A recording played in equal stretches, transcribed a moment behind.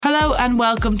Hello and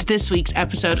welcome to this week's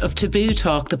episode of Taboo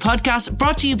Talk, the podcast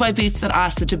brought to you by Boots that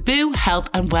ask the taboo, health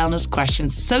and wellness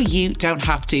questions so you don't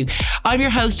have to. I'm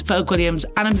your host, Folk Williams,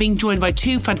 and I'm being joined by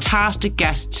two fantastic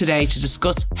guests today to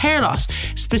discuss hair loss,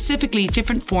 specifically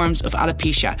different forms of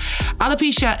alopecia.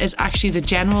 Alopecia is actually the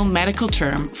general medical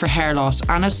term for hair loss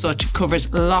and as such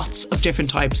covers lots of different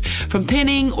types, from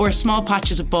thinning or small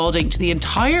patches of balding to the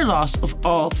entire loss of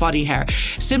all body hair.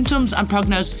 Symptoms and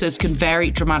prognoses can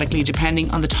vary dramatically depending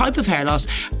on the type of hair loss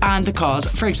and the cause.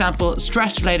 For example,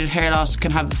 stress-related hair loss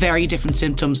can have very different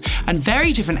symptoms and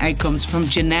very different outcomes from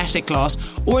genetic loss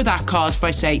or that caused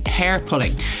by, say, hair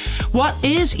pulling. What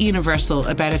is universal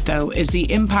about it, though, is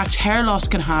the impact hair loss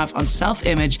can have on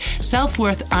self-image,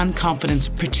 self-worth and confidence,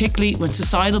 particularly when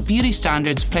societal beauty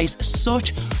standards place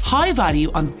such high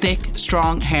value on thick,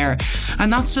 strong hair.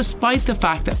 And that's despite the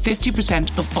fact that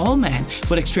 50% of all men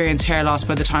will experience hair loss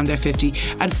by the time they're 50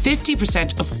 and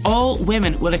 50% of all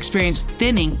women will experience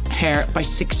thinning hair by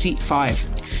 65.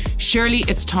 Surely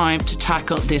it's time to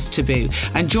tackle this taboo.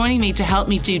 And joining me to help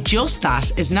me do just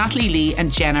that is Natalie Lee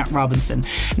and Jenna Robinson.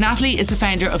 Natalie is the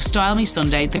founder of Style Me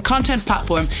Sunday, the content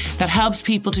platform that helps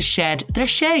people to shed their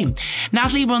shame.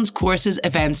 Natalie runs courses,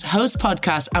 events, hosts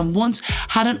podcasts, and once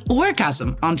had an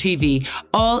orgasm on TV,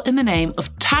 all in the name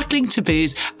of tackling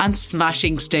taboos and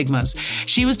smashing stigmas.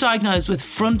 She was diagnosed with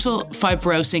frontal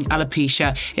fibrosing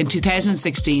alopecia in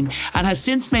 2016 and has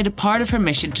since made it part of her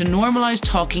mission to normalise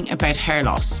talking about hair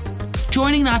loss.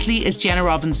 Joining Natalie is Jenna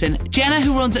Robinson. Jenna,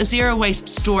 who runs a zero waste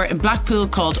store in Blackpool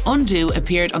called Undo,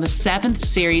 appeared on the 7th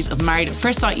series of Married at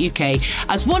First Sight UK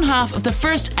as one half of the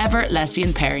first ever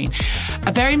lesbian pairing.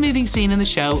 A very moving scene in the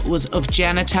show was of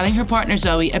Jenna telling her partner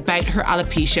Zoe about her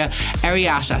alopecia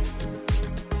areata.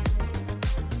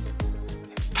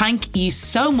 Thank you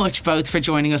so much both for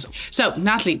joining us. So,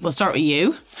 Natalie, we'll start with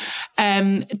you.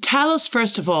 Tell us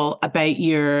first of all about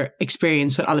your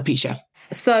experience with alopecia.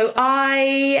 So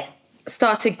I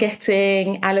started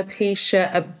getting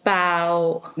alopecia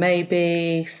about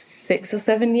maybe 6 or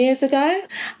 7 years ago.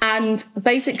 And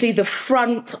basically the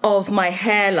front of my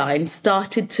hairline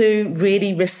started to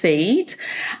really recede.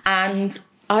 And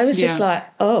I was just like,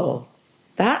 oh,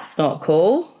 that's not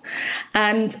cool.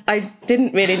 And I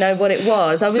didn't really know what it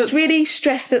was. I was really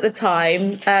stressed at the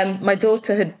time. My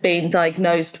daughter had been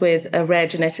diagnosed with a rare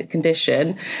genetic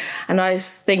condition. And I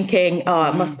was thinking, oh,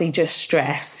 it must be just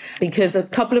stress. Because a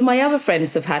couple of my other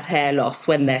friends have had hair loss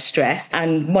when they're stressed.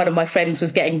 And one of my friends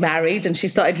was getting married and she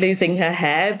started losing her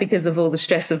hair because of all the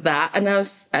stress of that. And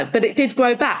but it did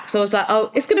grow back. So I was like,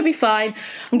 oh, it's going to be fine.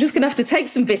 I'm just going to have to take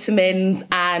some vitamins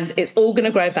and it's all going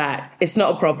to grow back. It's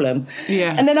not a problem.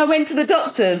 Yeah. And then I went to the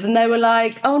doctors and they were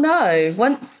like, oh no,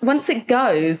 once it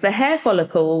goes, the hair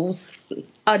follicles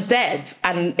are dead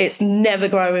and it's never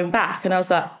growing back. And I was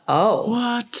like, oh.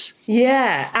 What?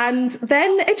 Yeah. And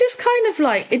then it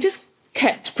just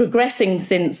kept progressing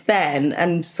since then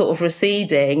and sort of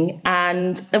receding.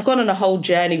 And I've gone on a whole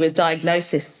journey with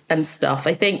diagnosis and stuff.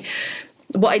 I think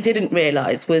what I didn't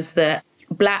realise was that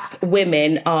Black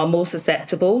women are more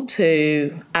susceptible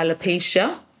to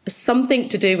alopecia. Something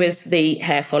to do with the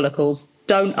hair follicles.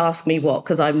 Don't ask me what,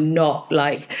 because I'm not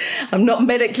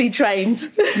medically trained.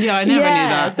 Yeah, I never knew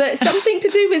that. But something to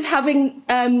do with having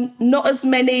not as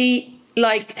many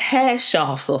like hair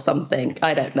shafts or something.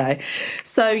 I don't know.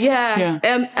 So yeah.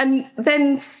 And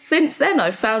then since then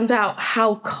I've found out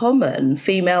how common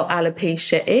female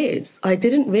alopecia is. I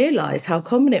didn't realise how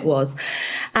common it was.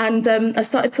 And I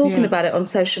started talking about it on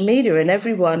social media and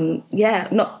everyone,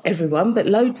 not everyone, but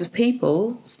loads of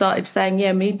people started saying,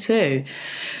 yeah, me too.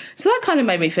 So that kind of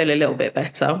made me feel a little bit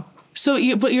better.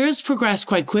 So, but yours progressed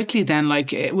quite quickly then,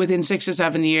 like within 6 or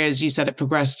 7 years, you said it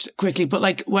progressed quickly. But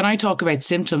like when I talk about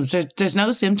symptoms, there's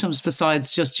no symptoms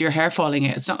besides just your hair falling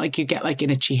out. It's not like you get like an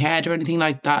itchy head or anything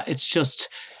like that. It's just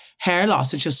hair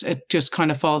loss. It just kind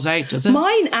of falls out, does it?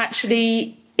 Mine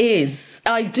actually is.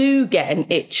 I do get an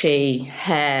itchy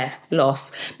hair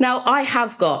loss. Now, I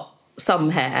have got some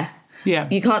hair. Yeah.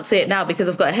 You can't see it now because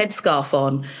I've got a headscarf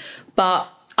on. But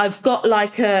I've got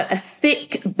like a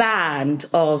thick band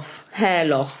of hair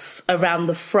loss around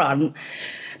the front.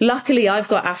 Luckily, I've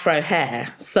got afro hair.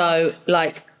 So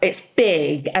like it's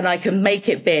big and I can make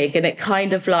it big and it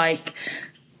kind of like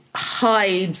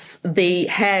hides the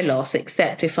hair loss,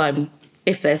 except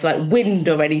if there's like wind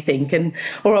or anything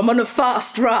or I'm on a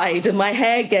fast ride and my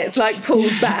hair gets like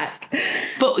pulled back.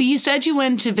 But you said you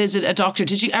went to visit a doctor.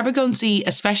 Did you ever go and see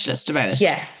a specialist about it?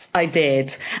 Yes, I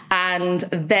did. And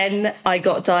then I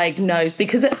got diagnosed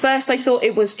because at first I thought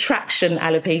it was traction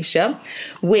alopecia,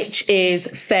 which is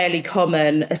fairly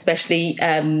common, especially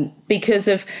because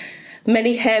of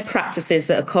many hair practices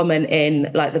that are common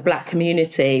in like the Black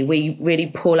community. We really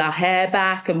pull our hair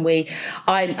back, and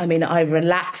I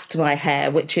relaxed my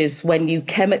hair, which is when you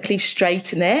chemically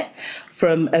straighten it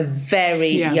from a very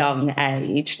young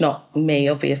age, not me,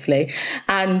 obviously.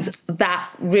 And that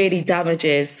really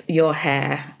damages your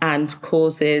hair and can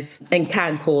cause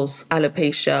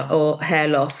alopecia or hair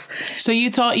loss. So you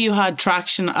thought you had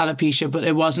traction alopecia, but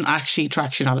it wasn't actually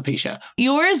traction alopecia.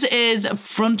 Yours is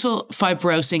frontal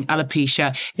fibrosing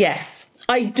alopecia. Yes.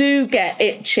 I do get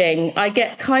itching. I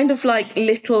get kind of like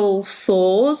little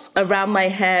sores around my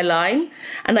hairline.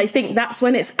 And I think that's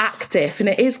when it's active, and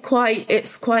it's quite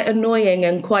annoying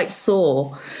and quite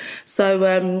sore.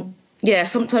 So,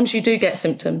 sometimes you do get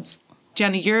symptoms.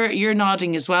 Jenny, you're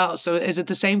nodding as well. So is it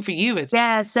the same for you?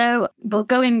 Yeah. So, but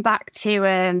going back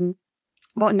to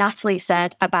what Natalie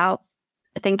said about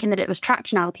thinking that it was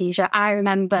traction alopecia, I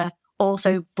remember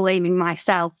also blaming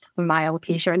myself for my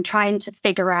alopecia and trying to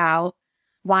figure out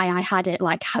why I had it,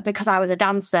 like, because I was a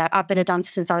dancer. I've been a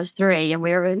dancer since I was 3, and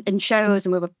we were in shows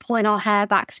and we were pulling our hair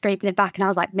back, scraping it back. And I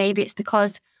was like, maybe it's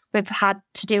because we've had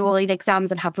to do all these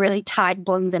exams and have really tight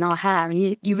buns in our hair.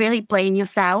 And you really blame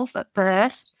yourself at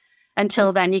first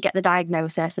until then you get the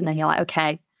diagnosis, and then you're like,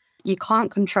 okay, you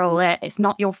can't control it. It's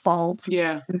not your fault.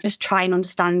 Yeah. Just try and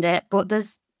understand it. But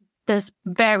there's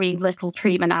very little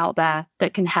treatment out there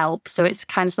that can help. So it's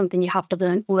kind of something you have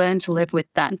to learn to live with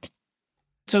then.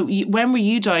 So when were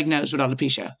you diagnosed with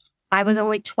alopecia? I was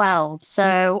only 12.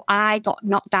 So I got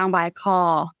knocked down by a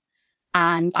car.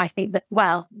 And I think that,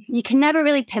 well, you can never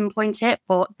really pinpoint it,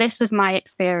 but this was my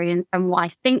experience and what I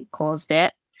think caused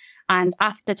it. And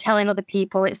after telling other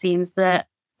people, it seems that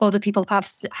other people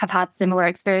have had similar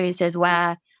experiences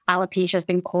where alopecia has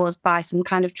been caused by some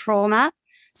kind of trauma.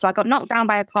 So I got knocked down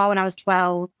by a car when I was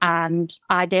 12, and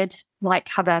I did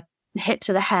have a hit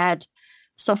to the head,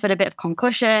 suffered a bit of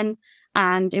concussion.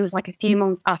 And it was like a few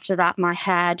months after that, my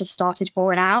hair just started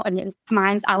falling out, and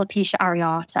mine's alopecia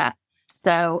areata.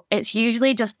 So it's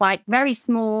usually just like very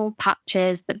small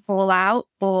patches that fall out.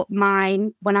 But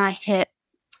mine, when I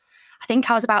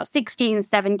think I was about 16,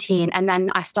 17, and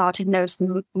then I started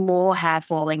noticing more hair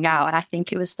falling out. And I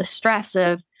think it was the stress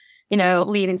of,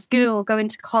 leaving school, going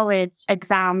to college,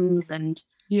 exams, and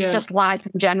just life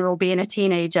in general, being a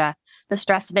teenager. The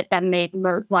stress of it then made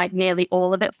nearly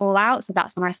all of it fall out. So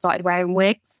that's when I started wearing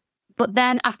wigs. But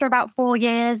then after about 4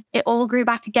 years, it all grew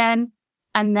back again.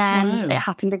 And then it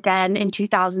happened again in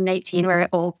 2018 where it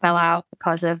all fell out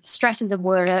because of stresses of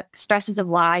work, stresses of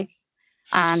life.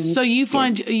 And so you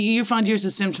find yours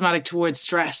is symptomatic towards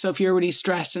stress. So if you're really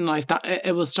stressed in life, that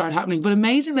it will start happening. But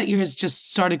amazing that yours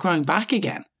just started growing back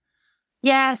again.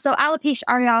 Yeah, so alopecia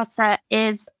areata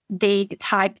is the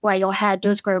type where your hair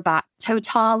does grow back.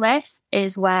 Totalis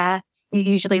is where you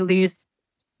usually lose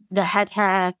the head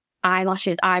hair,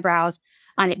 eyelashes, eyebrows,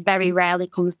 and it very rarely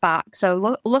comes back.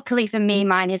 So luckily for me,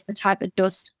 mine is the type that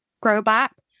does grow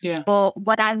back. Yeah. But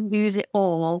when I lose it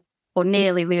all, or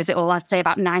nearly lose it all, I'd say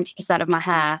about 90% of my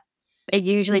hair, it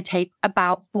usually takes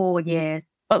about 4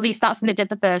 years. But at least that's what it did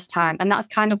the first time. And that's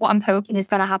kind of what I'm hoping is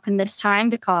going to happen this time,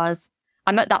 because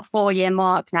I'm at that 4-year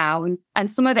mark now, and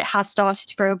some of it has started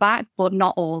to grow back, but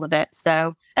not all of it.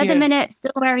 So at the minute,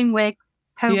 still wearing wigs,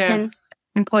 hoping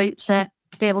and point to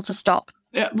be able to stop.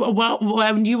 Yeah, well,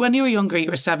 when you were younger, you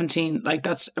were 17. Like,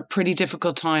 that's a pretty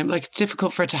difficult time. Like, it's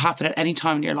difficult for it to happen at any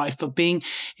time in your life. But being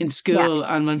in school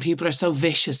and when people are so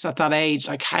vicious at that age,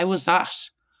 like, how was that?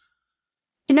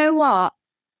 You know what?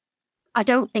 I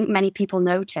don't think many people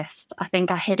noticed. I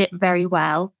think I hid it very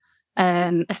well.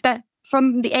 Especially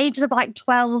from the ages of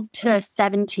 12 to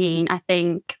 17, I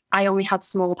think I only had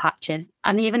small patches.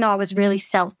 And even though I was really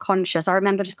self-conscious, I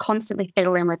remember just constantly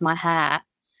fiddling with my hair.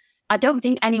 I don't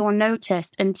think anyone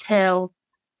noticed until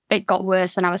it got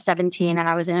worse when I was 17 and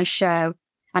I was in a show.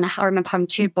 And I remember having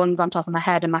 2 buns on top of my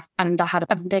head, and I had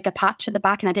a bigger patch at the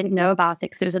back, and I didn't know about it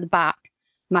because it was at the back.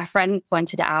 My friend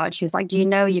pointed it out, and she was like, do you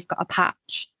know you've got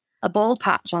a bald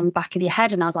patch on the back of your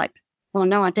head? And I was like, well,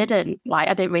 no, I didn't.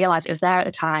 I didn't realize it was there at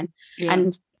the time. Yeah.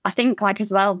 And I think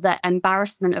as well, the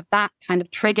embarrassment of that kind of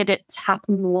triggered it to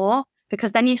happen more,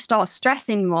 because then you start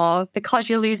stressing more because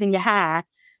you're losing your hair.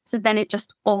 So then it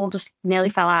just nearly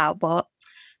fell out.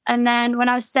 And then when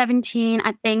I was 17,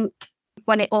 I think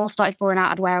when it all started falling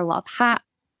out, I'd wear a lot of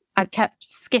hats. I kept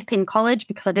skipping college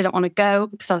because I didn't want to go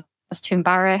because I was too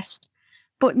embarrassed.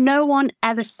 But no one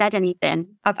ever said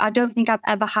anything. I don't think I've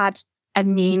ever had a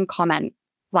mean comment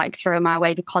thrown my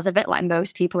way because of it.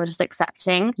 Most people are just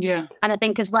accepting. Yeah. And I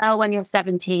think as well, when you're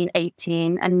 17,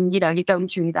 18, and, you're going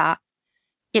through that,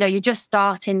 you're just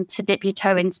starting to dip your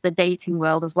toe into the dating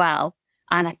world as well.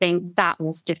 And I think that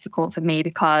was difficult for me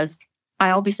because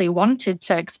I obviously wanted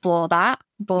to explore that,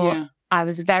 but I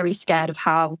was very scared of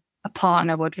how a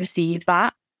partner would receive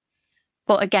that.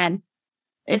 But again,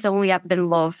 it's only ever been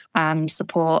love and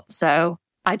support. So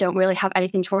I don't really have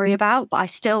anything to worry about, but I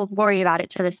still worry about it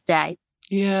to this day.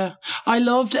 Yeah, I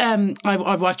loved, I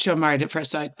watched you on Married at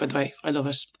First Sight, by the way. I love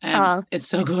it. It's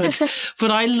so good.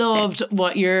 But I loved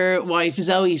what your wife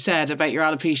Zoe said about your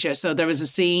alopecia. So there was a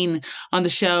scene on the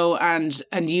show and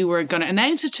you were going to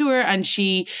announce it to her, and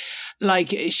she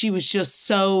was just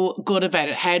so good about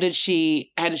it. How did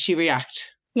she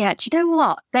react? Yeah, do you know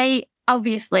what? They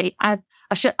obviously, I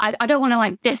don't want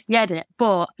to discredit it,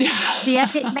 but the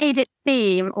edit made it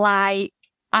seem like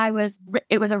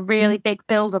it was a really big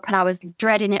build-up and I was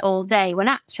dreading it all day, when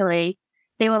actually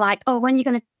they were like, oh, when are you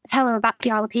going to tell her about the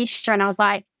alopecia? And I was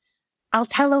like, I'll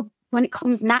tell her when it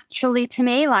comes naturally to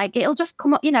me. Like, it'll just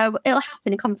come up, it'll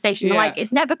happen in conversation. Yeah. Like,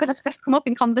 it's never going to just come up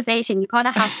in conversation. You kind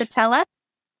of have to tell her.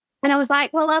 And I was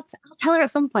like, well, I'll tell her at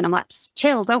some point. I'm like, just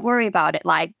chill, don't worry about it.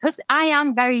 Like, because I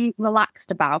am very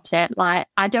relaxed about it. Like,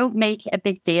 I don't make it a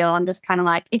big deal. I'm just kind of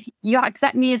like, if you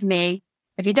accept me as me,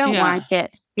 if you don't like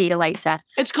it, see you later.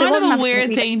 It's kind of a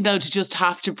weird thing, though, to just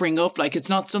have to bring up. Like, it's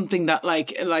not something that,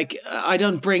 like I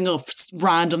don't bring up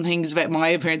random things about my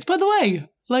appearance. By the way,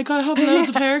 like, I have loads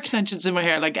of hair extensions in my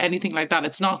hair, like anything like that.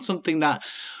 It's not something that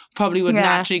probably would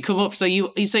naturally come up. So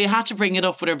you had to bring it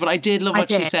up with her. But I did love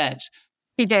what she said.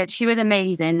 She did. She was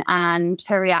amazing, and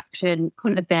her reaction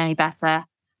couldn't have been any better.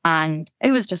 And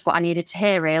it was just what I needed to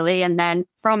hear, really. And then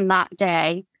from that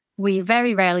day, we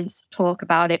very rarely talk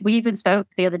about it. We even spoke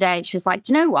the other day. She was like,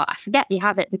 do you know what? I forget you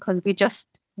have it, because we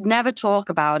just never talk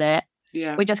about it.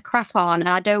 Yeah. We just crack on. And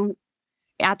I don't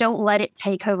let it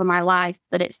take over my life,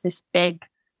 that it's this big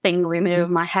thing looming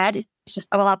over my head. It's just,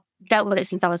 I've dealt with it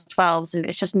since I was 12. So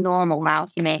it's just normal now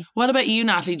for me. What about you,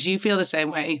 Natalie? Do you feel the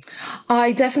same way?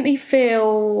 I definitely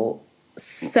feel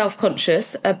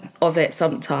self-conscious of it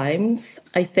sometimes.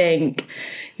 I think,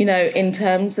 in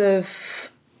terms of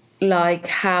like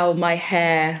how my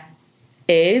hair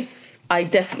is, I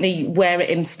definitely wear it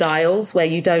in styles where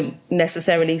you don't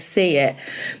necessarily see it.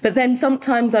 But then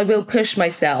sometimes I will push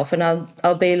myself and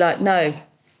I'll be like, no,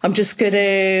 I'm just going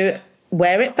to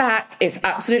wear it back. It's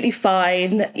absolutely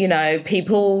fine.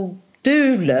 People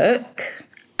do look.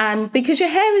 And because your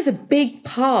hair is a big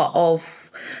part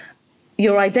of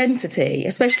your identity,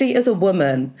 especially as a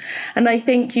woman. And I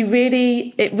think it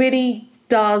really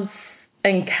does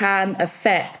and can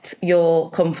affect your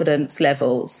confidence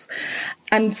levels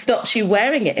and stops you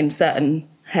wearing it in certain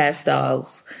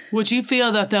hairstyles. Would you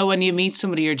feel that, though, when you meet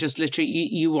somebody, you're just literally,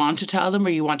 you want to tell them or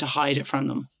you want to hide it from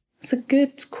them? It's a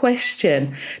good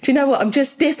question. Do you know what? I'm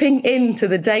just dipping into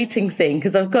the dating scene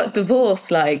because I've got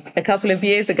divorced like a couple of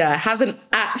years ago. I haven't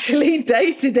actually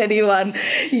dated anyone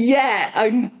yet.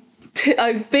 I'm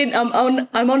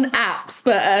on apps,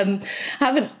 but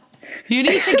haven't. You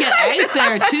need to get out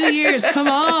there. 2 years, come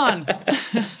on.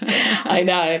 I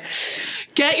know.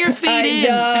 Get your feet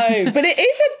in. I know, but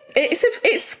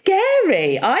it's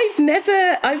scary. I've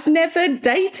never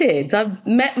dated. I've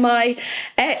met my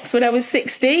ex when I was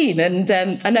 16, and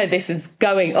I know this is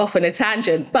going off on a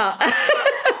tangent, but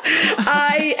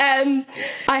I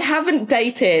haven't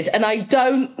dated, and I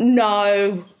don't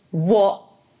know what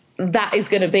that is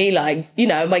going to be like.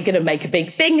 Am I going to make a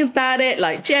big thing about it?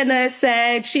 Like Jenna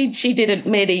said, she didn't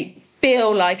really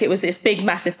feel like it was this big,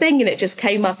 massive thing, and it just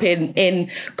came up in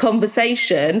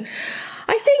conversation.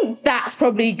 I think that's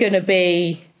probably going to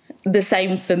be the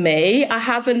same for me. I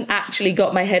haven't actually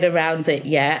got my head around it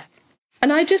yet.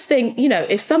 And I just think,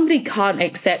 if somebody can't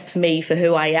accept me for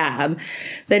who I am,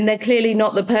 then they're clearly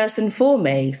not the person for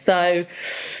me. So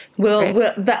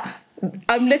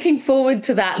I'm looking forward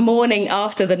to that morning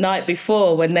after the night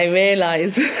before when they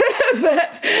realise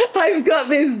that I've got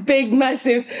this big,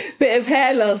 massive bit of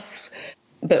hair loss.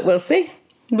 But we'll see.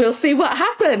 We'll see what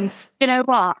happens. You know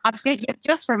what? You've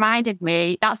just reminded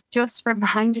me. That's just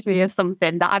reminded me of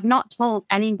something that I've not told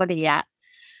anybody yet.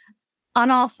 On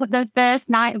the first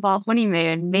night of our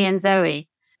honeymoon, me and Zoe,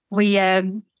 we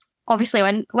obviously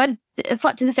went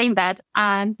slept in the same bed,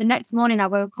 and the next morning I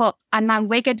woke up and my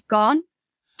wig had gone.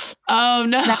 Oh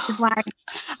no!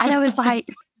 And I was like,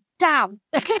 damn.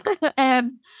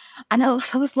 And I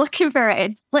was looking for it.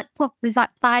 It slipped off the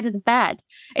side of the bed.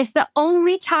 It's the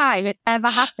only time it's ever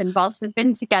happened whilst we've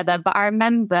been together. But I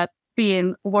remember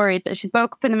being worried that she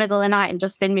woke up in the middle of the night and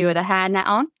just seen me with a hairnet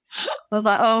on. I was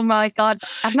like, oh my God.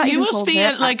 I've not you even must told be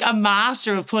her like a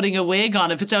master of putting a wig on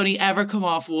if it's only ever come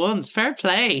off once. Fair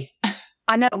play.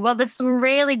 I know. Well, there's some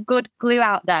really good glue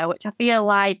out there, which I feel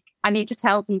like I need to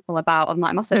tell people about on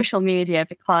like my social media,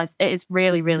 because it is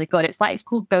really, really good. It's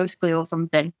called ghost glue or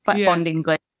something. It's like bonding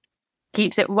glue.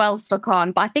 keeps it well stuck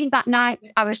on. But I think that night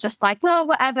I was just like, well,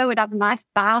 whatever, we'd have a nice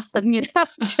bath and,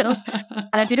 chill. And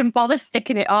I didn't bother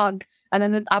sticking it on. And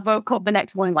then I woke up the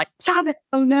next morning like, damn it,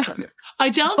 oh no. I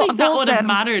don't think that would have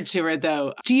mattered to her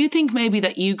though. Do you think maybe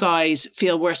that you guys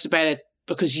feel worse about it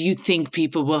because you think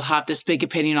people will have this big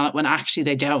opinion on it when actually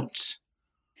they don't?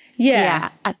 Yeah,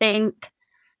 I think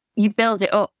you build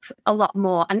it up a lot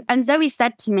more. And Zoe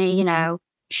said to me,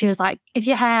 she was like, if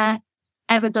your hair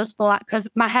ever does fall out, because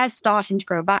my hair's starting to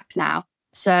grow back now.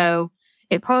 So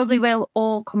it probably will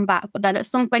all come back. But then at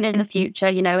some point in the future,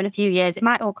 in a few years, it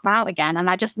might all come out again. And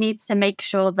I just need to make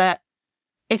sure that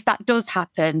if that does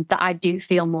happen, that I do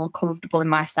feel more comfortable in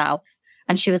myself.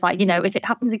 And she was like, if it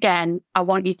happens again, I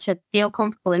want you to feel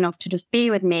comfortable enough to just be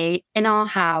with me in our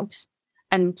house.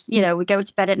 And, we go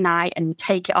to bed at night and you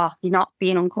take it off. You're not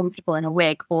being uncomfortable in a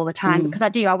wig all the time. Because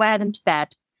I wear them to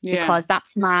bed because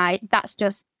that's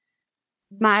just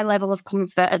my level of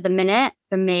comfort at the minute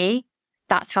for me.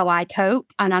 That's how I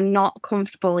cope. And I'm not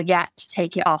comfortable yet to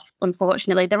take it off.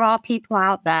 Unfortunately, there are people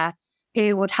out there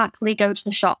who would happily go to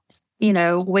the shops,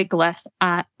 wigless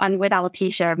and with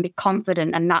alopecia and be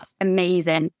confident. And that's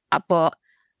amazing. But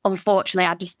unfortunately,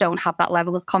 I just don't have that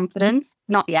level of confidence.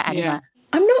 Not yet anyway. Yeah.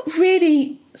 I'm not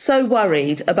really so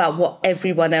worried about what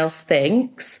everyone else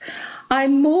thinks.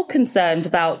 I'm more concerned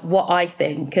about what I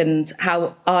think and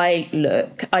how I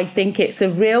look. I think it's a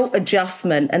real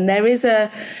adjustment, and there is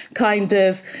a kind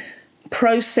of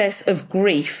process of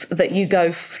grief that you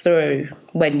go through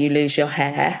when you lose your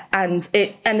hair, and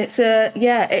it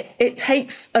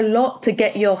takes a lot to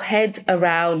get your head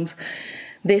around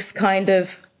this kind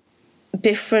of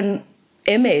different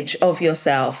image of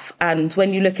yourself. And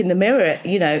when you look in the mirror,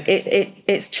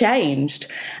 it's changed.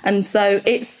 And so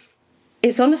it's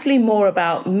honestly more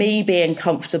about me being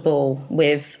comfortable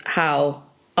with how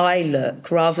I look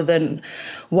rather than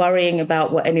worrying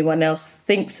about what anyone else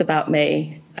thinks about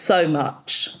me so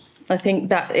much. I think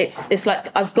that it's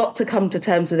like I've got to come to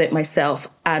terms with it myself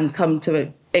and come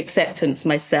to acceptance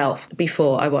myself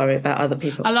before I worry about other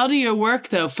people. A lot of your work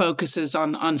though focuses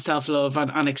on self-love and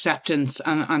on acceptance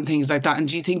and things like that. And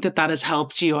do you think that has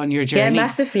helped you on your journey? Yeah,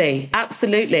 massively.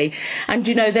 Absolutely. And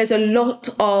there's a lot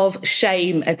of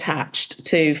shame attached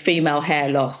to female hair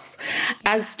loss.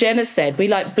 As Jenna said, we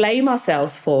blame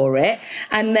ourselves for it,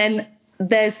 and then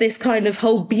there's this kind of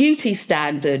whole beauty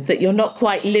standard that you're not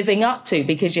quite living up to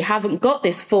because you haven't got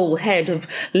this full head of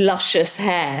luscious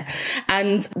hair.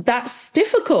 And that's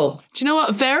difficult. Do you know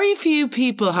what? Very few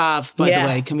people have, by the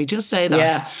way. Can we just say that?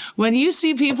 Yeah. When you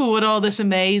see people with all this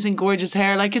amazing, gorgeous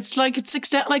hair, it's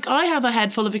I have a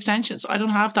head full of extensions. I don't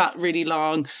have that really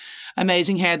long,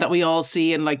 amazing hair that we all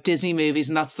see in Disney movies,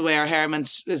 and that's the way our hair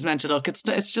is meant to look.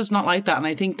 It's just not like that. And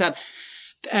I think that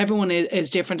everyone is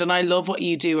different, and I love what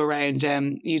you do around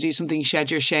you do something,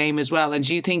 Shed Your Shame, as well. And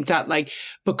do you think that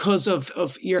because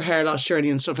of your hair loss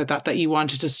journey and stuff like that you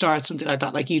wanted to start something like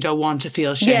that, you don't want to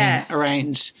feel shame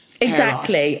around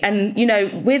exactly hair loss?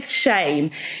 And with shame,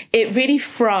 it really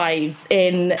thrives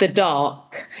in the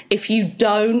dark. If you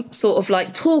don't sort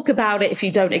of talk about it, if you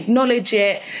don't acknowledge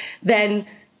it, then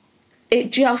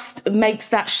it just makes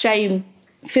that shame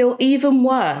feel even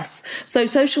worse. So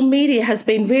social media has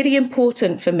been really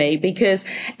important for me because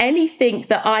anything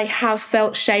that I have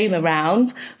felt shame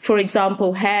around, for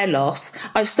example, hair loss,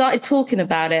 I've started talking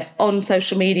about it on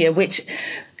social media, which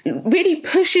really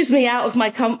pushes me out of my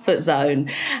comfort zone.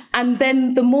 And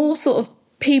then the more sort of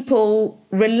people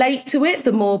relate to it,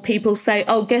 the more people say,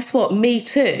 oh, guess what? Me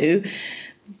too.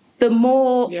 The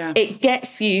more it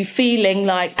gets you feeling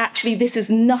like, actually, this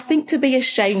is nothing to be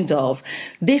ashamed of.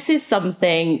 This is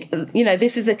something,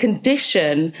 this is a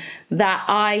condition that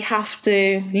I have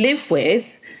to live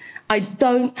with. I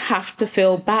don't have to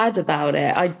feel bad about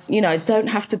it. I don't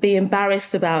have to be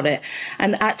embarrassed about it.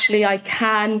 And actually, I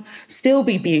can still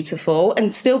be beautiful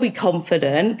and still be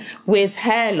confident with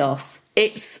hair loss.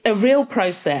 It's a real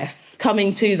process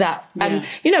coming to that. Yeah. And,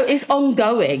 it's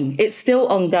ongoing. It's still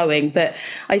ongoing. But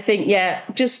I think,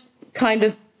 just kind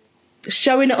of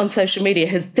showing it on social media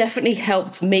has definitely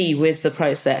helped me with the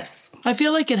process. I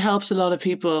feel like it helps a lot of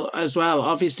people as well.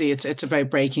 Obviously, it's about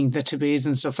breaking the taboos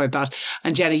and stuff like that.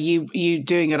 And Jenna, you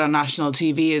doing it on national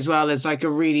TV as well is a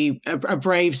really a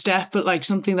brave step, but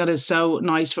something that is so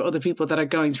nice for other people that are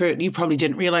going through it. You probably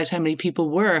didn't realize how many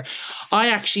people were. I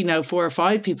actually know 4 or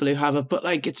 5 people who have it, but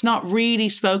it's not really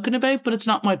spoken about, but it's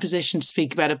not my position to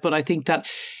speak about it. But I think that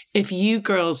if you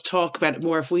girls talk about it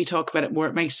more, if we talk about it more,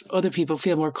 it makes other people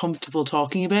feel more comfortable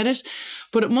talking about it.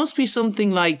 But it must be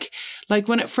something like Like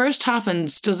when it first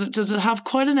happens, does it have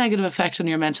quite a negative effect on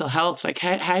your mental health? Like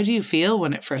how do you feel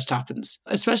when it first happens?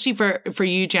 Especially for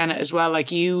you, Jenna, as well. Like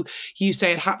you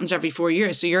say it happens every 4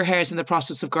 years. So your hair's in the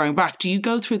process of growing back. Do you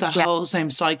go through that whole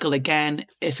same cycle again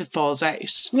if it falls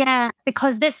out? Yeah,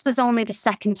 because this was only the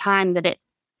second time that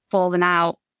it's fallen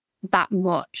out that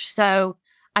much. So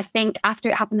I think after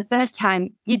it happened the first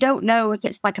time, you don't know if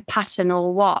it's like a pattern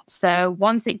or what. So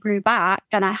once it grew back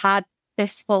and I had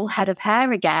this full head of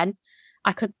hair again,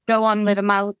 I could go on living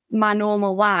my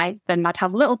normal life and I'd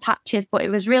have little patches, but it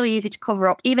was really easy to cover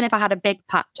up. Even if I had a big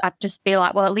patch, I'd just be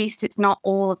like, well, at least it's not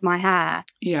all of my hair.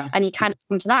 Yeah. And you kind of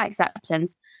come to that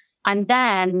acceptance. And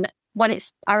then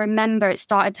I remember it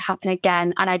started to happen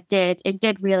again, and it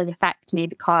did really affect me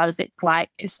because it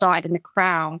started in the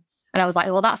crown. And I was like,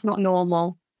 well, that's not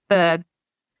normal for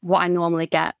what I normally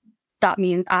get. That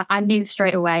means I knew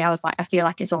straight away. I was like, I feel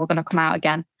like it's all going to come out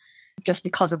again just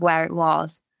because of where it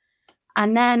was.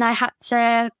 And then I had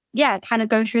to, kind of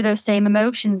go through those same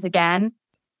emotions again,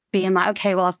 being like,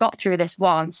 okay, well, I've got through this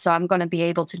once, so I'm going to be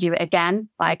able to do it again.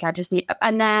 Like I just need,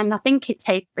 and then I think it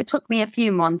took me a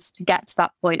few months to get to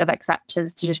that point of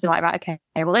acceptance, to just be like, right, okay,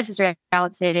 well, this is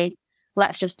reality.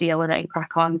 Let's just deal with it and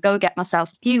crack on. Go get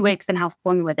myself a few wigs and have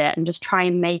fun with it and just try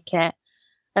and make it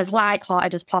as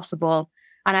lighthearted as possible.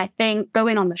 And I think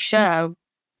going on the show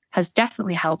has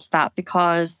definitely helped that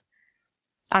because,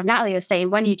 as Natalie was saying,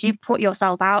 when you do put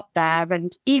yourself out there,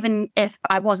 and even if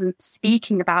I wasn't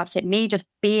speaking about it, me just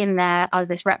being there as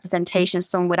this representation of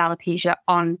someone with alopecia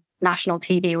on national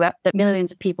TV that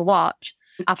millions of people watch,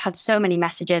 I've had so many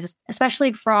messages,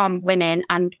 especially from women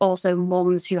and also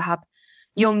mums who have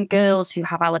young girls who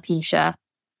have alopecia.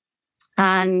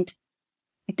 And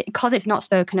because it's not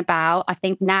spoken about, I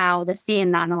think now they're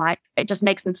seeing that and they're like, it just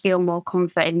makes them feel more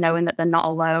comfort in knowing that they're not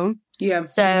alone. Yeah.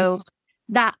 So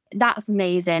that's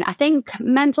amazing. I think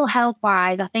mental health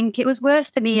wise, I think it was worse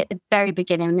for me at the very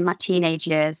beginning in my teenage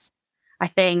years. I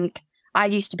think I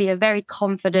used to be a very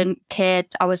confident kid.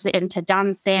 I was into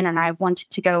dancing and I wanted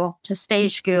to go to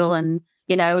stage school and,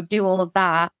 do all of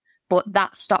that. But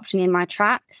that stopped me in my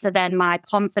tracks. So then my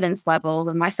confidence levels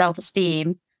and my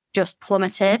self-esteem just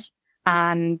plummeted.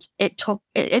 And it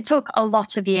took a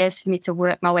lot of years for me to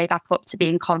work my way back up to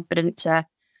being confident to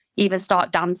even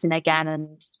start dancing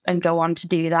again and go on to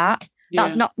do that. Yeah.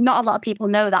 That's not a lot of people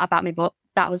know that about me, but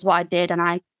that was what I did. And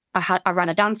I ran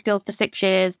a dance school for 6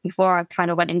 years before I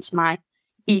kind of went into my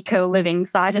eco living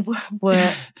side of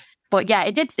work. But yeah,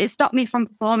 it stopped me from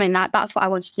performing. That's what I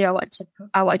wanted to do.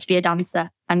 I wanted to be a dancer,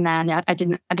 and then I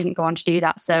didn't go on to do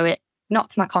that. So it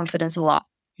knocked my confidence a lot.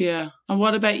 Yeah. And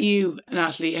what about you,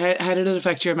 Natalie? How did it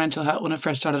affect your mental health when it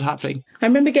first started happening? I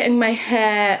remember getting my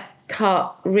hair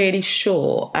cut really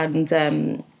short,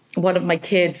 and one of my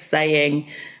kids saying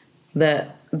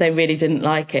that they really didn't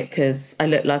like it because I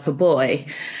looked like a boy.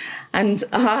 And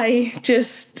I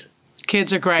just...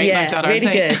 Kids are great like that, aren't really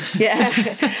they? Good. Yeah.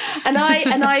 and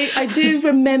I do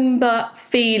remember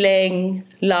feeling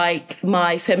like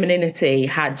my femininity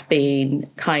had been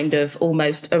kind of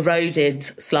almost eroded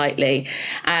slightly,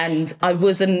 and I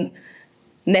wasn't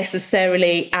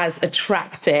necessarily as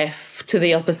attractive to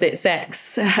the opposite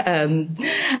sex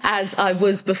as I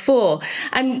was before.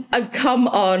 And I've come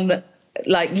on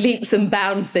like leaps and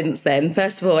bounds since then.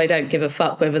 First of all, I don't give a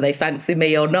fuck whether they fancy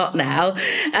me or not now.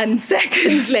 And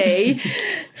secondly...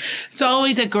 It's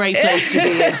always a great place to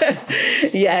be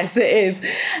in. Yes, it is.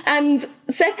 And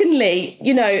secondly,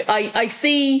 I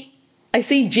see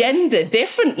gender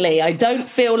differently. I don't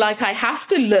feel like I have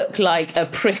to look like a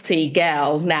pretty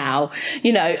girl now.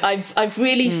 I've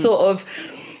really sort of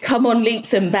come on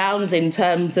leaps and bounds in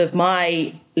terms of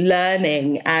my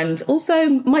learning, and also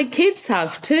my kids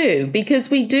have too, because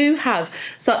we do have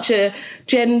such a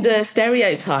gender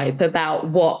stereotype about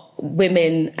what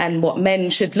women and what men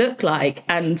should look like.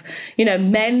 And,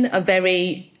 men are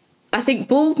I think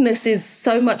baldness is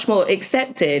so much more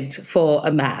accepted for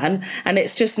a man, and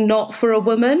it's just not for a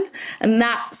woman. And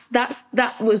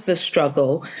that was a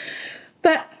struggle.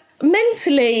 But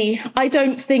mentally, I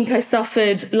don't think I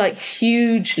suffered like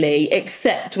hugely,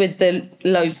 except with the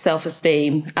low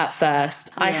self-esteem at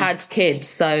first. Yeah. I had kids,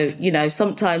 so,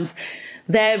 sometimes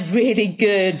they're really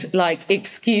good like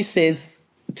excuses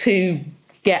to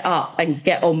get up and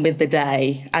get on with the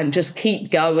day and just keep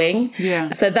going.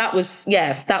 Yeah. So that was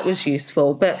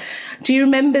useful. But do you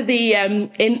remember the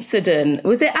incident?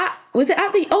 Was it at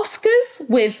the Oscars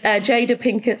with Jada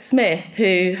Pinkett Smith,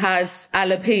 who has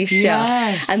alopecia?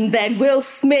 Yes. And then Will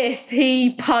Smith,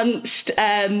 he punched...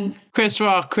 Chris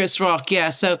Rock, yeah.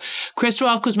 So Chris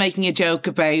Rock was making a joke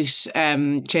about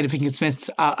Jada Pinkett Smith's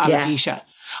alopecia. Yeah.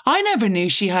 I never knew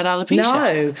she had alopecia.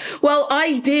 No. Well,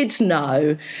 I did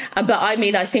know, but I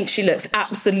mean, I think she looks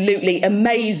absolutely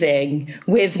amazing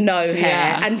with no hair.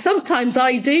 Yeah. And sometimes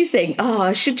I do think,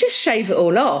 I should just shave it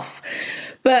all off.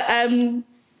 But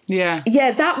yeah,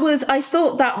 I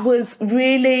thought that was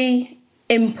really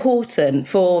important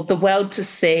for the world to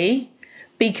see,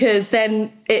 because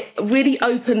then it really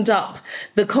opened up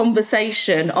the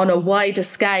conversation on a wider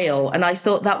scale. And I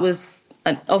thought that was,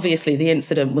 and obviously the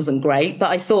incident wasn't great, but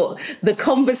I thought the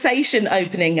conversation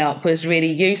opening up was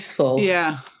really useful.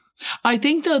 Yeah. I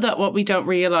think, though, that what we don't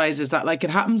realise is that, like,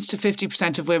 it happens to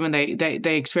 50% of women.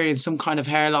 They experience some kind of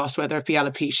hair loss, whether it be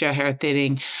alopecia, hair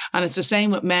thinning. And it's the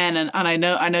same with men. And I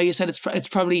know you said it's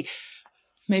probably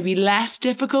maybe less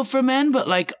difficult for men, but,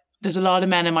 like, there's a lot of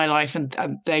men in my life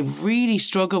and they really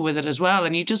struggle with it as well.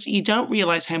 And you don't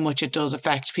realise how much it does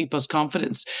affect people's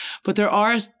confidence. But there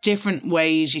are different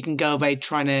ways you can go about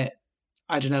trying to,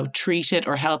 I don't know, treat it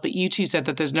or help it. You two said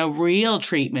that there's no real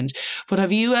treatment, but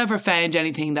have you ever found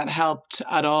anything that helped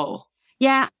at all?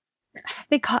 Yeah,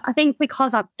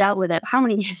 because I've dealt with it. How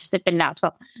many years has it been now?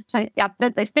 12, yeah,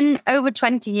 it's been over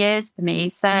 20 years for me.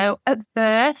 So at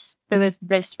first there was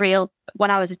this real,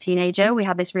 when I was a teenager, we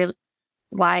had this real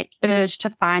urge to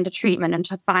find a treatment and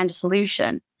to find a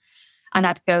solution. And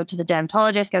I'd go to the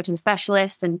dermatologist, go to the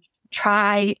specialist and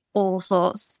try all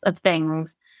sorts of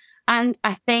things. And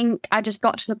I think I just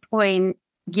got to the point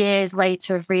years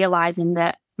later of realizing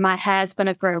that my hair's going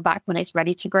to grow back when it's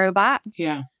ready to grow back.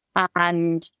 Yeah.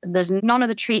 And there's none of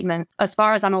the treatments, as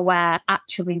far as I'm aware,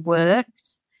 actually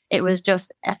worked. It was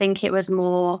just, I think it was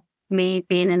more me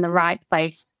being in the right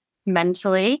place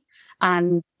mentally.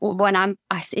 And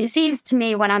it seems to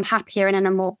me when I'm happier and in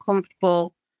a more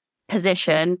comfortable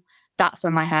position, that's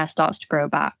when my hair starts to grow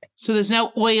back. So there's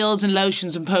no oils and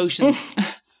lotions and potions.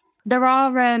 There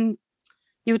are,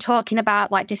 you were talking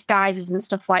about like disguises and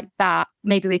stuff like that.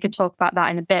 Maybe we could talk about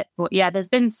that in a bit. But yeah, there's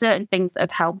been certain things that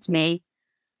have helped me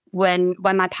when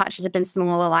my patches have been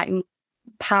smaller, like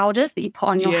powders that you put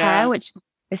on your hair, which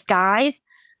disguise.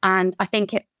 And I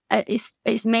think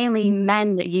it's mainly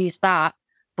men that use that.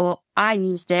 But I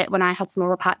used it when I had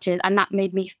smaller patches, and that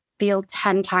made me feel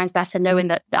 10 times better knowing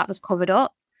that that was covered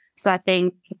up. So I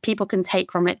think people can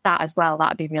take from it that as well.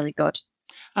 That'd be really good.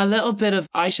 A little bit of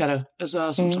eyeshadow as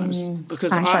well sometimes,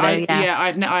 because I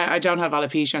don't have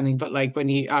alopecia or anything, but like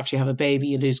after you have a baby,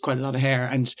 you lose quite a lot of hair.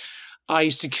 And I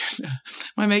used to,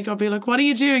 my makeup be like, "What are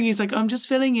you doing?" He's like, "I'm just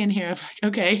filling in here." I'm like,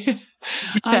 "Okay."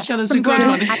 Eyeshadow's a good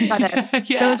one.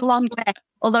 Yeah. Goes a long way.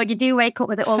 Although you do wake up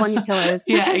with it all on your pillows.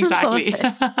 Yeah, exactly.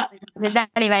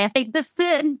 Anyway, I think there's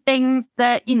certain things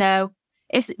that,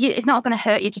 it's not going to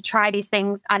hurt you to try these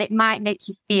things, and it might make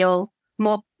you feel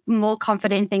more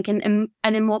confident in thinking and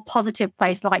in a more positive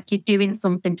place, like you're doing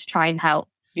something to try and help.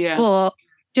 Yeah. But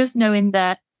just knowing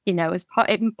that,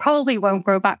 it probably won't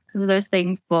grow back because of those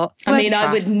things. But I mean,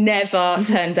 I would never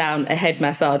turn down a head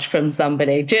massage from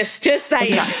somebody. Just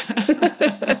saying.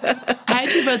 How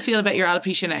do you both feel about your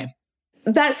alopecia now?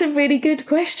 That's a really good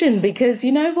question, because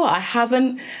you know what? I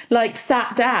haven't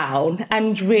sat down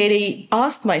and really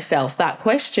asked myself that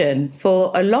question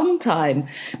for a long time,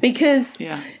 because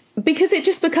it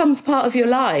just becomes part of your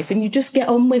life and you just get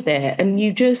on with it, and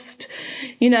you just,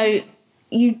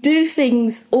 you do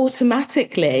things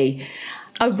automatically.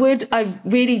 I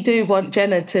really do want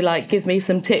Jenna to give me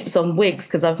some tips on wigs,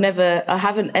 because I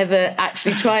haven't ever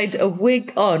actually tried a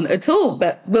wig on at all,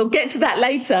 but we'll get to that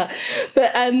later.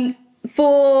 But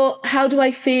for how do I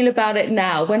feel about it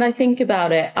now? When I think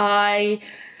about it, I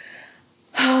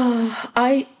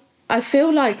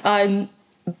feel like I'm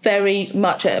very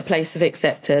much at a place of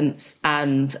acceptance,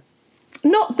 and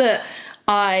not that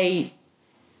I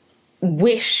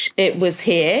wish it was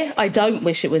here. I don't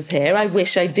wish it was here. I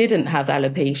wish I didn't have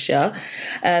alopecia.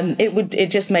 It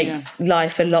just makes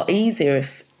life a lot easier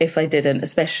if I didn't,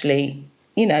 especially,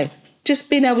 just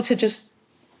being able to just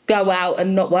go out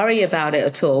and not worry about it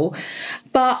at all.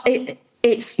 But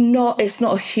it's not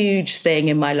a huge thing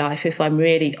in my life, if I'm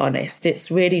really honest.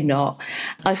 It's really not.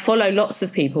 I follow lots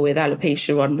of people with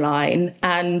alopecia online,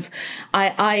 and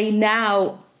I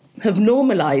now have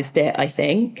normalised it, I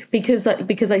think, because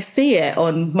I see it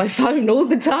on my phone all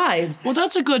the time. Well,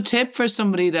 that's a good tip for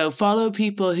somebody, though. Follow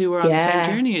people who are on the same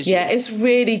journey as you. Yeah, it's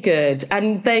really good.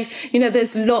 And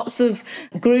there's lots of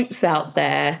groups out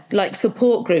there, like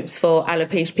support groups for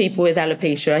alopecia, people with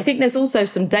alopecia. I think there's also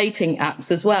some dating apps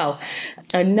as well.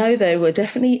 I know they were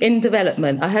definitely in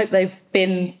development. I hope they've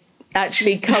been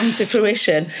actually come to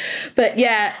fruition. But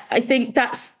yeah, I think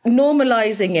that's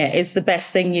normalising it is the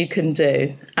best thing you can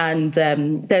do. And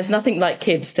there's nothing like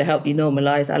kids to help you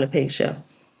normalise alopecia.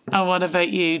 And what about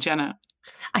you, Jenna?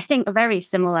 I think very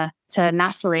similar to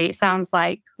Natalie. It sounds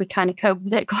like we kind of cope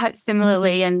with it quite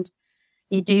similarly, and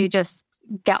you do just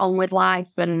get on with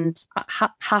life and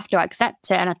have to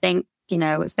accept it. And I think,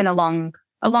 it's been a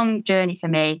long journey for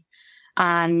me,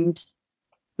 and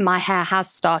my hair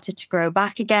has started to grow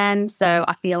back again. So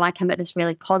I feel like I'm at this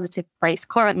really positive place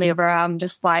currently where I'm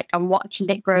just like, I'm watching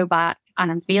it grow back and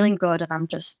I'm feeling good. And I'm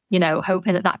just,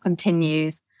 hoping that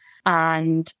continues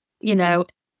and,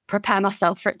 prepare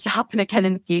myself for it to happen again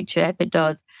in the future if it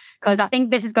does. Because I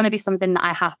think this is going to be something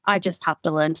that I just have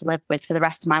to learn to live with for the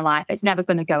rest of my life. It's never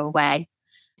going to go away.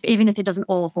 Even if it doesn't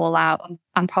all fall out,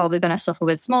 I'm probably going to suffer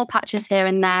with small patches here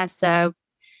and there. So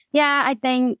yeah, I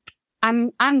think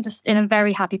I'm just in a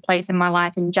very happy place in my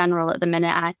life in general at the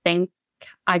minute. And I think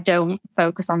I don't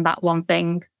focus on that one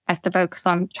thing. I have to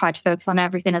try to focus on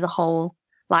everything as a whole,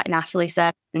 like Natalie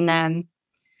said. And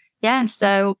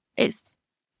so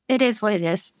it is what it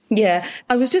is. Yeah,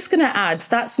 I was just going to add,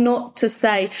 that's not to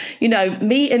say,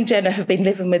 me and Jenna have been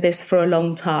living with this for a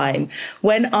long time.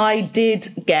 When I did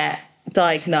get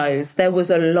diagnosed, there was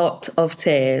a lot of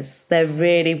tears. There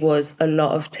really was a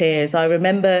lot of tears. I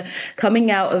remember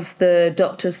coming out of the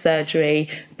doctor's surgery,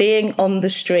 being on the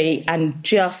street and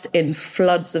just in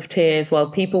floods of tears while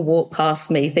people walk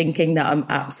past me thinking that I'm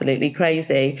absolutely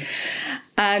crazy.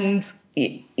 And,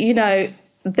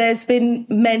 there's been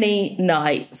many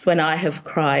nights when I have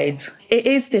cried. It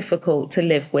is difficult to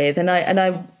live with, and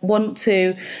I want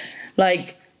to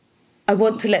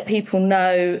let people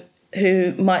know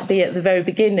who might be at the very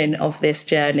beginning of this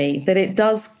journey that it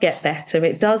does get better,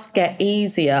 it does get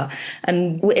easier,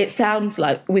 and it sounds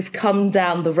like we've come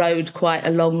down the road quite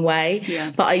a long way. Yeah.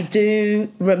 But I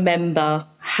do remember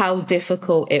how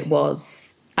difficult it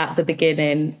was at the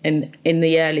beginning in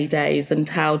the early days and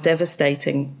how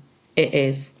devastating it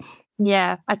is.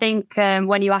 Yeah, I think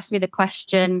when you asked me the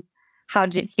question, how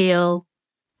did it feel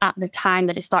at the time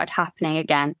that it started happening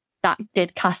again, that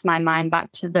did cast my mind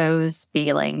back to those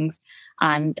feelings.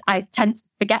 And I tend to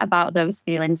forget about those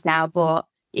feelings now, but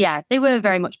yeah, they were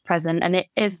very much present, and it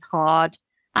is hard.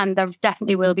 And there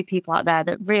definitely will be people out there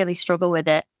that really struggle with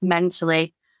it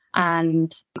mentally.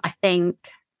 And I think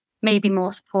maybe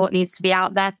more support needs to be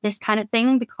out there for this kind of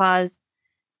thing, because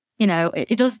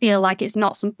it does feel like it's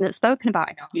not something that's spoken about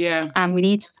enough. Yeah. And we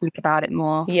need to speak about it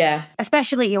more. Yeah.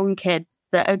 Especially young kids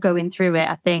that are going through it.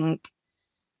 I think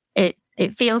it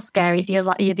feels scary. It feels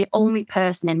like you're the only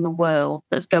person in the world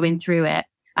that's going through it.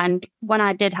 And when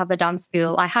I did have the dance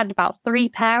school, I had about 3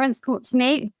 parents come up to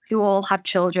me who all had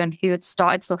children who had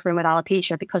started suffering with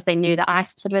alopecia because they knew that I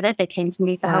suffered with it. They came to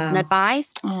me for help and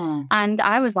advice. Oh. And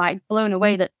I was like blown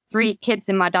away that 3 kids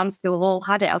in my dance school all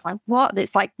had it. I was like, what?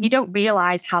 It's like, you don't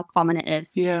realize how common it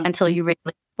is until you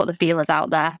really put the feelers out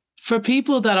there. For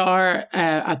people that are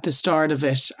at the start of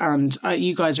it, and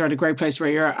you guys are at a great place where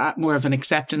you're at more of an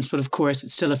acceptance, but of course it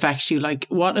still affects you, like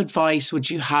what advice would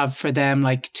you have for them,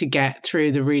 like to get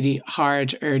through the really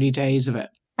hard early days of it?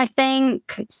 I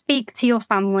think speak to your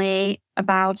family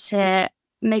about it.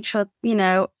 Make sure,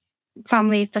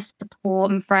 family for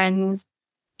support and friends.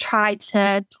 Try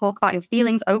to talk about your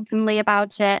feelings openly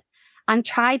about it. And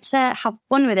try to have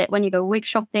fun with it when you go wig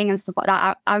shopping and stuff like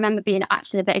that. I remember being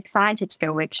actually a bit excited to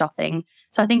go wig shopping.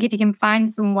 So I think if you can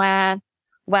find somewhere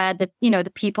where the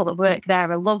people that work there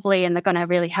are lovely and they're going to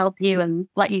really help you and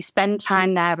let you spend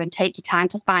time there and take your time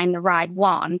to find the right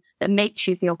one that makes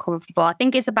you feel comfortable. I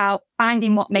think it's about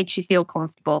finding what makes you feel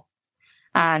comfortable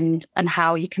and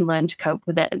how you can learn to cope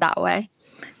with it that way.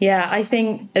 Yeah, I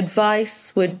think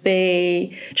advice would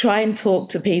be try and talk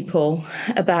to people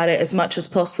about it as much as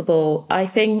possible. I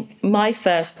think my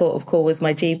first port of call was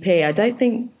my GP. I don't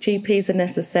think GPs are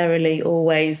necessarily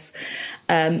always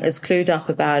as clued up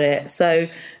about it. So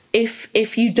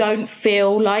if you don't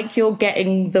feel like you're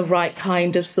getting the right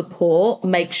kind of support,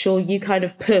 make sure you kind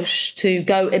of push to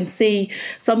go and see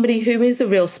somebody who is a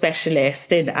real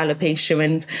specialist in alopecia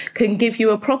and can give you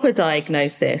a proper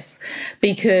diagnosis,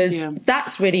 because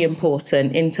that's really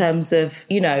important in terms of,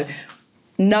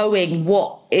 knowing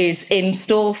what is in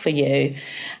store for you.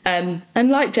 And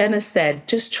like Jenna said,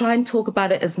 just try and talk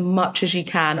about it as much as you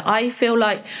can. I feel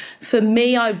like for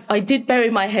me, I did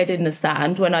bury my head in the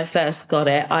sand when I first got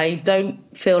it. I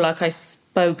don't feel like I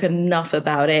spoke enough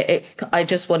about it. I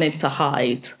just wanted to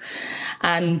hide.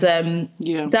 And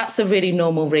that's a really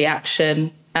normal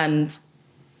reaction. And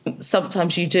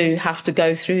sometimes you do have to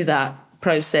go through that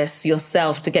process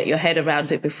yourself to get your head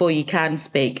around it before you can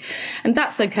speak, and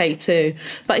that's okay too.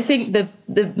 But I think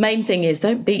the main thing is,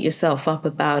 don't beat yourself up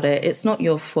about it. It's not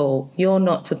your fault. You're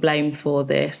not to blame for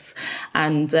this,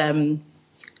 and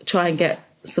try and get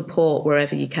support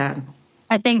wherever you can.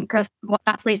 I think what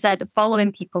Natalie said,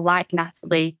 following people like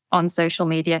Natalie on social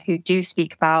media who do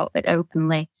speak about it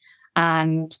openly,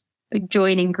 and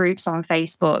joining groups on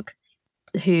Facebook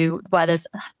where there's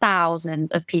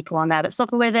thousands of people on there that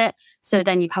suffer with it. So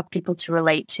then you have people to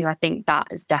relate to. I think that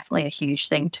is definitely a huge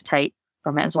thing to take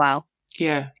from it as well.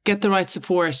 Yeah, get the right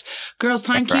support. Girls,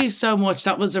 thank you so much.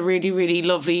 That was a really, really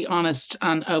lovely, honest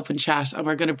and open chat. And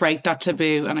we're going to break that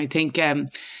taboo. And I think,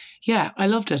 yeah, I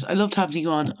loved it. I loved having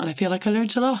you on. And I feel like I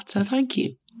learned a lot. So thank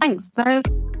you. Thanks, Bo.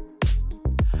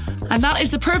 And that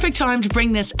is the perfect time to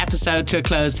bring this episode to a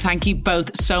close. Thank you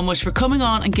both so much for coming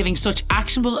on and giving such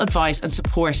actionable advice and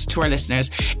support to our listeners.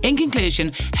 In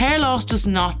conclusion, hair loss does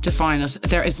not define us.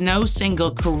 There is no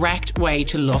single correct way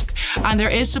to look, and there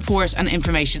is support and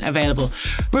information available.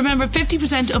 Remember,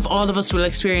 50% of all of us will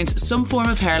experience some form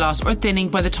of hair loss or thinning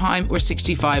by the time we're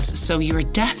 65, so you are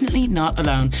definitely not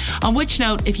alone. On which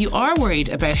note, if you are worried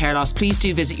about hair loss, please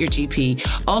do visit your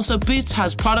GP. Also, Boots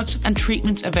has products and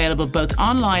treatments available both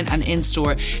online and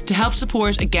in-store to help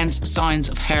support against signs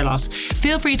of hair loss.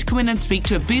 Feel free to come in and speak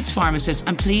to a Boots pharmacist,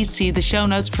 and please see the show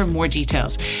notes for more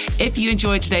details. If you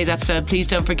enjoyed today's episode, please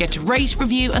don't forget to rate,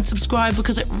 review and subscribe,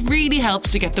 because it really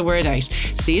helps to get the word out.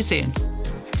 See you soon.